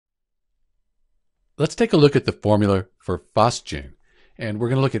Let's take a look at the formula for phosgene. And we're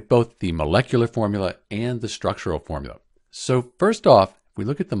going to look at both the molecular formula and the structural formula. So first off, if we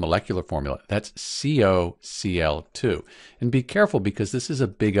look at the molecular formula, that's COCl2. And be careful because this is a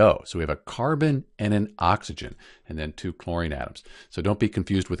big O. So we have a carbon and an oxygen, and then 2 chlorine atoms. So don't be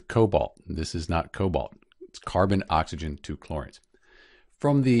confused with cobalt. This is not cobalt. It's carbon, oxygen, 2 chlorines.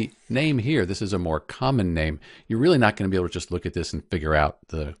 From the name here, this is a more common name. You're really not going to be able to just look at this and figure out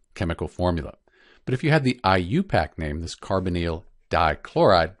the chemical formula. But if you had the IUPAC name, this carbonyl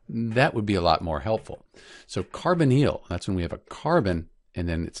dichloride, that would be a lot more helpful. So carbonyl, that's when we have a carbon and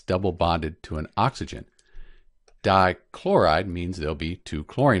then it's double bonded to an oxygen. Dichloride means there'll be 2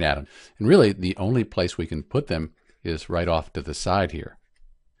 chlorine atoms. And really the only place we can put them is right off to the side here.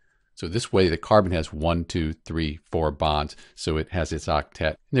 So this way the carbon has 1, 2, 3, 4 bonds, so it has its octet.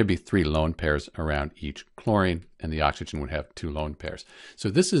 And there'd be 3 lone pairs around each chlorine, and the oxygen would have 2 lone pairs. So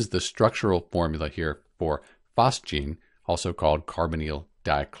this is the structural formula here for phosgene, also called carbonyl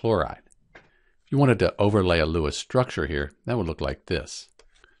dichloride. If you wanted to overlay a Lewis structure here, that would look like this.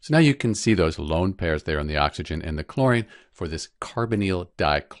 So now you can see those lone pairs there on the oxygen and the chlorine for this carbonyl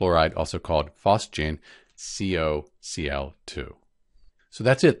dichloride, also called phosgene, COCl2. So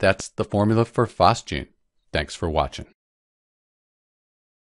that's it. That's the formula for phosgene. Thanks for watching.